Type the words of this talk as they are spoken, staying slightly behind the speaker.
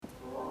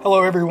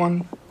Hello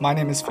everyone, my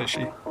name is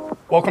Fishy.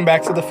 Welcome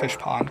back to the Fish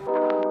Pond.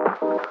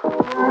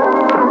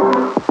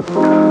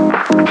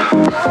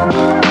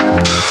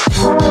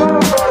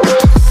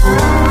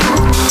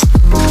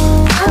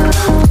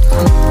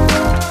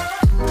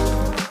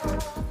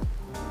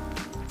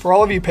 For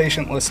all of you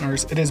patient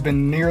listeners, it has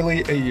been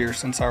nearly a year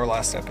since our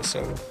last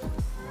episode.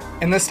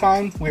 In this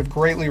time, we have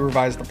greatly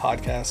revised the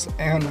podcast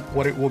and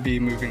what it will be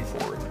moving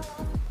forward.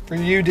 For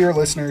you, dear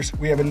listeners,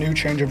 we have a new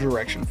change of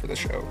direction for the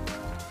show.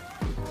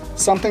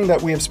 Something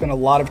that we have spent a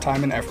lot of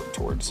time and effort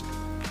towards.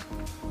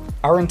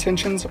 Our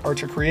intentions are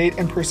to create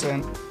and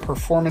present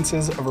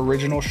performances of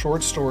original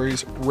short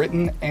stories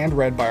written and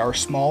read by our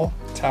small,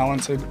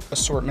 talented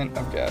assortment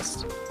of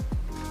guests.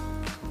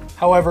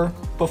 However,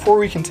 before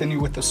we continue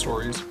with the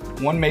stories,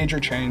 one major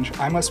change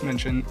I must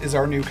mention is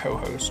our new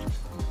co-host.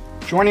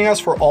 Joining us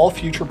for all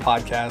future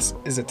podcasts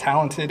is a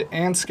talented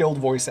and skilled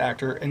voice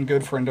actor and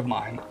good friend of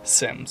mine,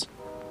 Sims.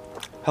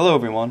 Hello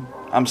everyone,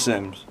 I'm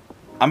Sims.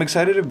 I'm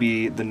excited to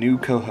be the new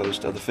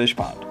co-host of the Fish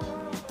Pond.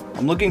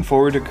 I'm looking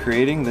forward to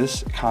creating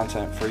this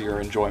content for your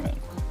enjoyment.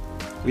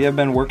 We have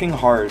been working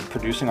hard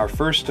producing our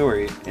first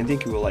story and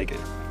think you will like it.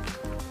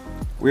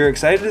 We are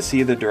excited to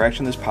see the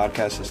direction this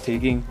podcast is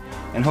taking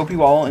and hope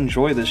you all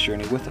enjoy this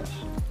journey with us.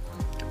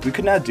 We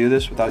could not do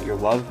this without your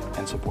love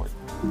and support.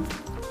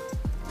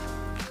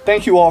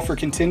 Thank you all for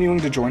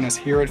continuing to join us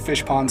here at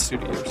Fish Pond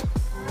Studios.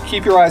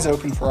 Keep your eyes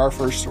open for our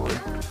first story.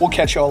 We'll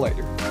catch y'all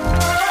later.